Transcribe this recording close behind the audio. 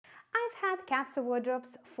capsule wardrobes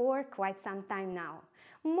for quite some time now.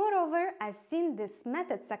 Moreover, I've seen this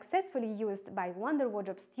method successfully used by Wonder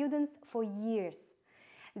Wardrobe students for years.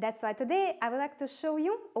 That's why today I would like to show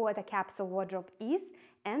you what a capsule wardrobe is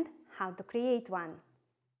and how to create one.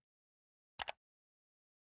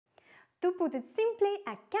 To put it simply,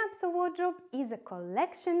 a capsule wardrobe is a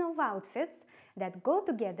collection of outfits that go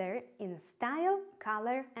together in style,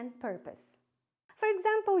 color and purpose. For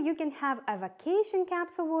example, you can have a vacation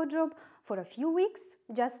capsule wardrobe for a few weeks,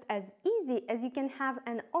 just as easy as you can have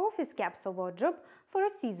an office capsule wardrobe for a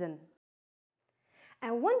season.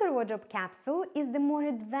 A Wonder Wardrobe capsule is the more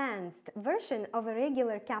advanced version of a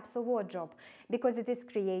regular capsule wardrobe because it is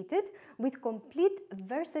created with complete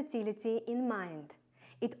versatility in mind.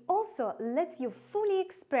 It also lets you fully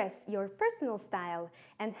express your personal style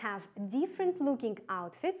and have different looking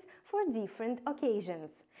outfits for different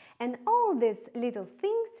occasions. And all these little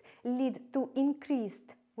things lead to increased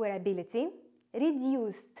wearability,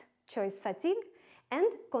 reduced choice fatigue, and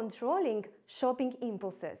controlling shopping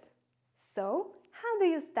impulses. So, how do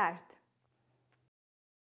you start?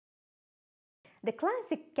 The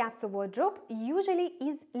classic capsule wardrobe usually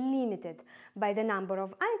is limited by the number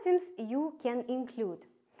of items you can include.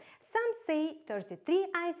 Some say 33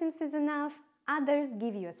 items is enough, others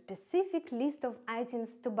give you a specific list of items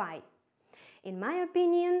to buy. In my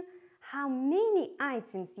opinion, how many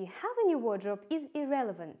items you have in your wardrobe is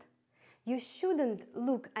irrelevant. You shouldn't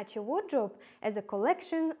look at your wardrobe as a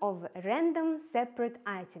collection of random separate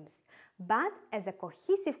items, but as a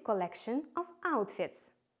cohesive collection of outfits.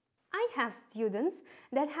 I have students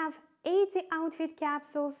that have 80 outfit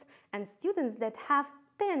capsules and students that have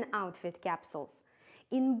 10 outfit capsules.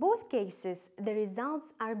 In both cases, the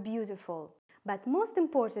results are beautiful, but most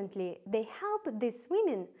importantly, they help these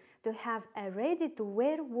women to have a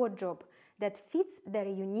ready-to-wear wardrobe that fits their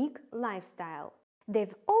unique lifestyle.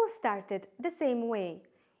 They've all started the same way,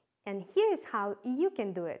 and here is how you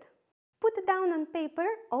can do it. Put down on paper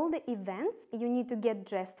all the events you need to get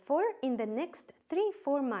dressed for in the next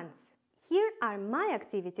 3-4 months. Here are my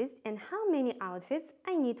activities and how many outfits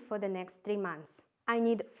I need for the next 3 months. I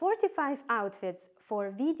need 45 outfits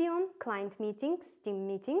for video, client meetings, team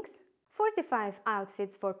meetings, 45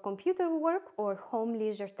 outfits for computer work or home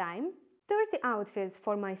leisure time, 30 outfits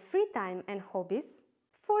for my free time and hobbies,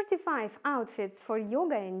 45 outfits for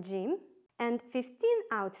yoga and gym, and 15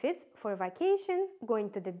 outfits for vacation, going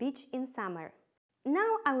to the beach in summer.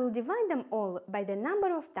 Now I will divide them all by the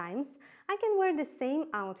number of times I can wear the same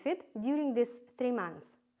outfit during these 3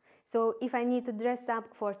 months. So if I need to dress up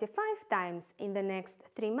 45 times in the next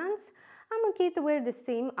 3 months, I'm okay to wear the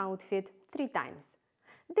same outfit 3 times.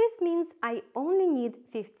 This means I only need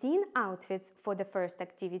 15 outfits for the first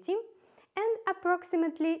activity and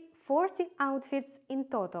approximately 40 outfits in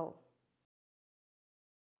total.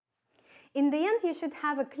 In the end, you should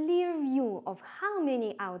have a clear view of how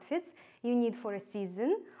many outfits you need for a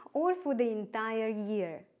season or for the entire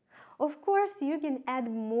year. Of course, you can add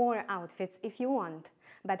more outfits if you want,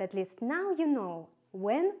 but at least now you know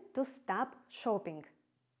when to stop shopping.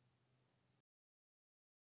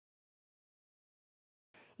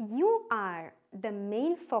 You are the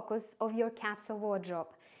main focus of your capsule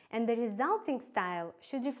wardrobe, and the resulting style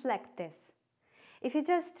should reflect this. If you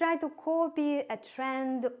just try to copy a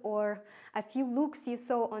trend or a few looks you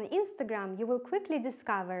saw on Instagram, you will quickly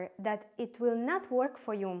discover that it will not work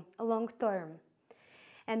for you long term.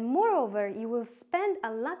 And moreover, you will spend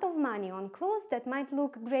a lot of money on clothes that might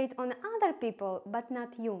look great on other people, but not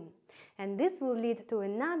you. And this will lead to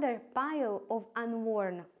another pile of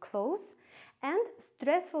unworn clothes and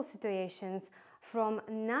stressful situations from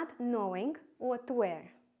not knowing what to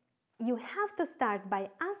wear. You have to start by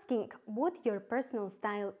asking what your personal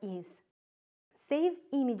style is. Save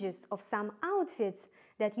images of some outfits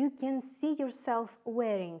that you can see yourself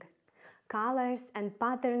wearing, colors and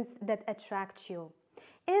patterns that attract you,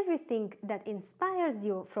 everything that inspires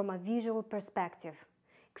you from a visual perspective.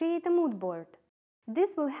 Create a mood board.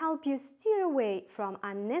 This will help you steer away from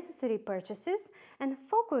unnecessary purchases and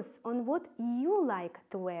focus on what you like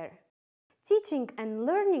to wear. Teaching and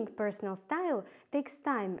learning personal style takes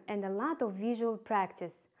time and a lot of visual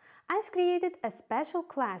practice. I've created a special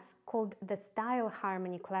class called the Style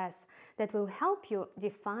Harmony class that will help you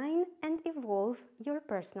define and evolve your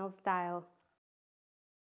personal style.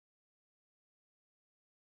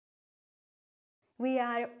 We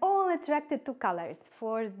are all attracted to colors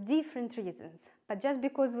for different reasons, but just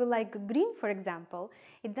because we like green, for example,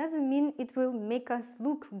 it doesn't mean it will make us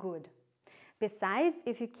look good. Besides,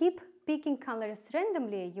 if you keep picking colors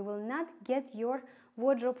randomly, you will not get your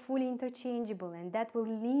wardrobe fully interchangeable, and that will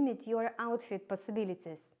limit your outfit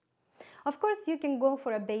possibilities. Of course, you can go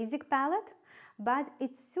for a basic palette, but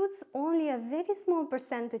it suits only a very small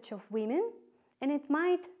percentage of women and it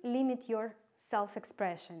might limit your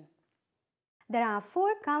self-expression. There are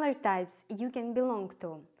 4 color types you can belong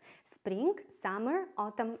to: spring, summer,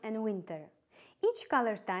 autumn and winter. Each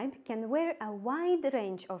color type can wear a wide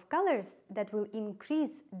range of colors that will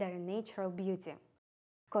increase their natural beauty.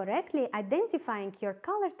 Correctly identifying your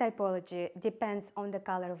color typology depends on the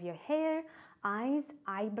color of your hair, eyes,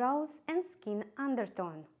 eyebrows and skin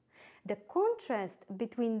undertone. The contrast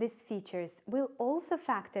between these features will also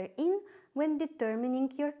factor in when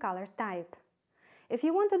determining your color type. If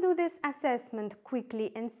you want to do this assessment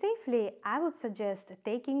quickly and safely, I would suggest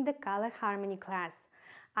taking the color harmony class.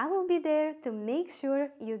 I will be there to make sure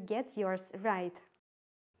you get yours right.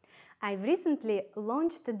 I've recently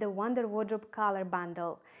launched the Wonder Wardrobe Color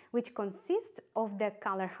Bundle, which consists of the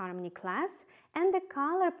Color Harmony class and the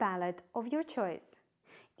color palette of your choice.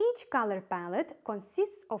 Each color palette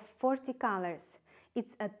consists of 40 colors.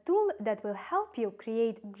 It's a tool that will help you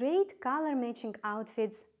create great color matching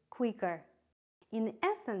outfits quicker. In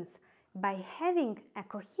essence, by having a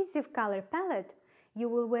cohesive color palette, you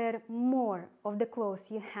will wear more of the clothes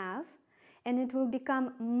you have, and it will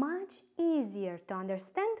become much easier to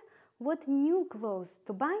understand what new clothes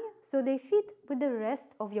to buy so they fit with the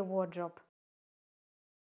rest of your wardrobe.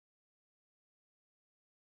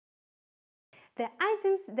 The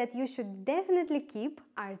items that you should definitely keep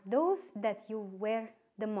are those that you wear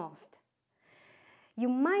the most. You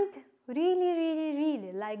might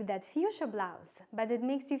really like that fuchsia blouse, but it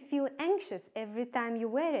makes you feel anxious every time you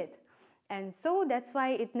wear it, and so that's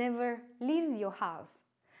why it never leaves your house.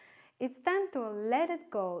 It's time to let it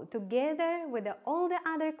go together with all the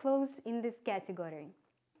other clothes in this category.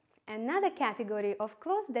 Another category of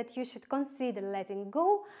clothes that you should consider letting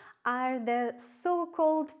go are the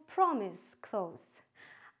so-called promise clothes.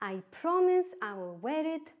 I promise I will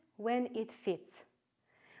wear it when it fits.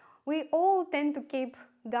 We all tend to keep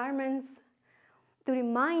garments to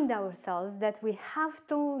remind ourselves that we have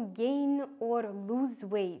to gain or lose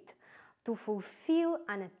weight to fulfill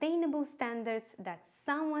unattainable standards that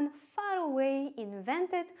someone far away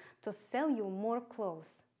invented to sell you more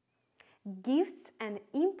clothes. Gifts and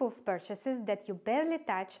impulse purchases that you barely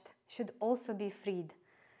touched should also be freed.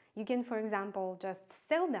 You can, for example, just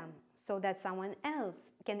sell them so that someone else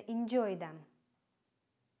can enjoy them.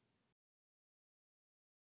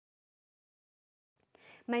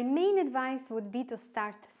 My main advice would be to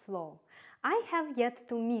start slow. I have yet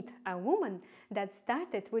to meet a woman that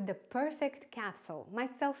started with the perfect capsule,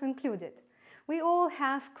 myself included. We all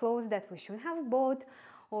have clothes that we should have bought,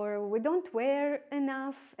 or we don't wear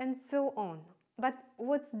enough, and so on. But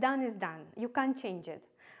what's done is done. You can't change it.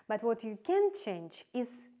 But what you can change is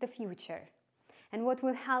the future. And what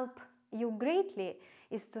will help you greatly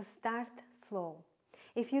is to start slow.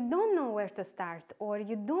 If you don't know where to start or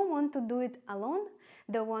you don't want to do it alone,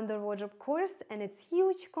 the Wonder Wardrobe course and its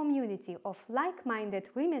huge community of like-minded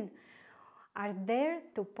women are there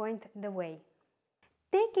to point the way.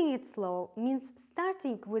 Taking it slow means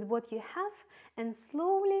starting with what you have and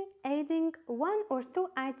slowly adding 1 or 2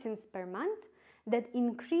 items per month that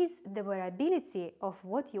increase the wearability of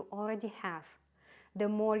what you already have. The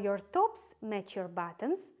more your tops match your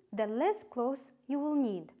bottoms, the less clothes you will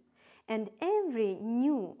need. And every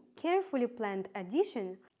new, carefully planned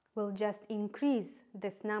addition will just increase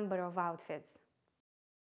this number of outfits.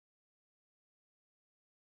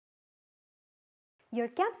 Your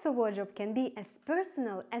capsule wardrobe can be as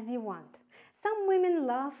personal as you want. Some women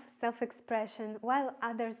love self-expression while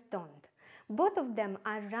others don't. Both of them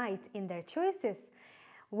are right in their choices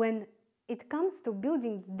when it comes to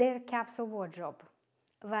building their capsule wardrobe.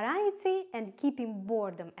 Variety and keeping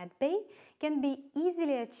boredom at bay can be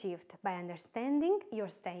easily achieved by understanding your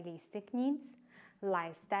stylistic needs,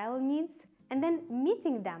 lifestyle needs, and then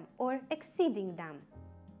meeting them or exceeding them.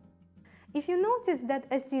 If you notice that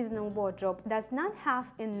a seasonal wardrobe does not have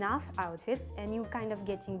enough outfits and you're kind of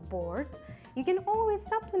getting bored, you can always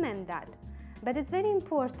supplement that. But it's very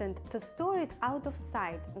important to store it out of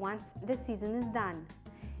sight once the season is done.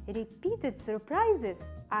 Repeated surprises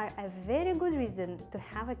are a very good reason to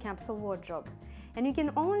have a capsule wardrobe, and you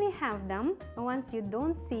can only have them once you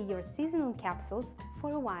don't see your seasonal capsules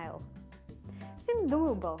for a while. Seems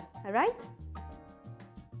doable, right?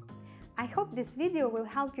 I hope this video will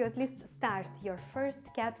help you at least start your first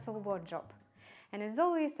capsule wardrobe. And as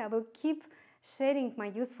always, I will keep sharing my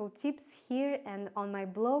useful tips here and on my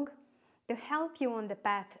blog to help you on the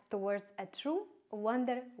path towards a true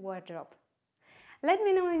wonder wardrobe. Let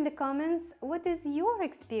me know in the comments what is your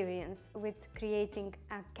experience with creating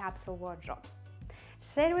a capsule wardrobe.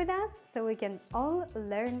 Share with us so we can all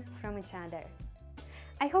learn from each other.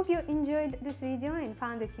 I hope you enjoyed this video and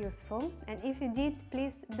found it useful, and if you did,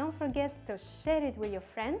 please don't forget to share it with your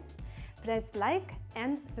friends, press like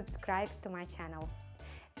and subscribe to my channel.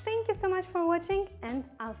 Thank you so much for watching, and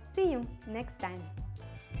I'll see you next time.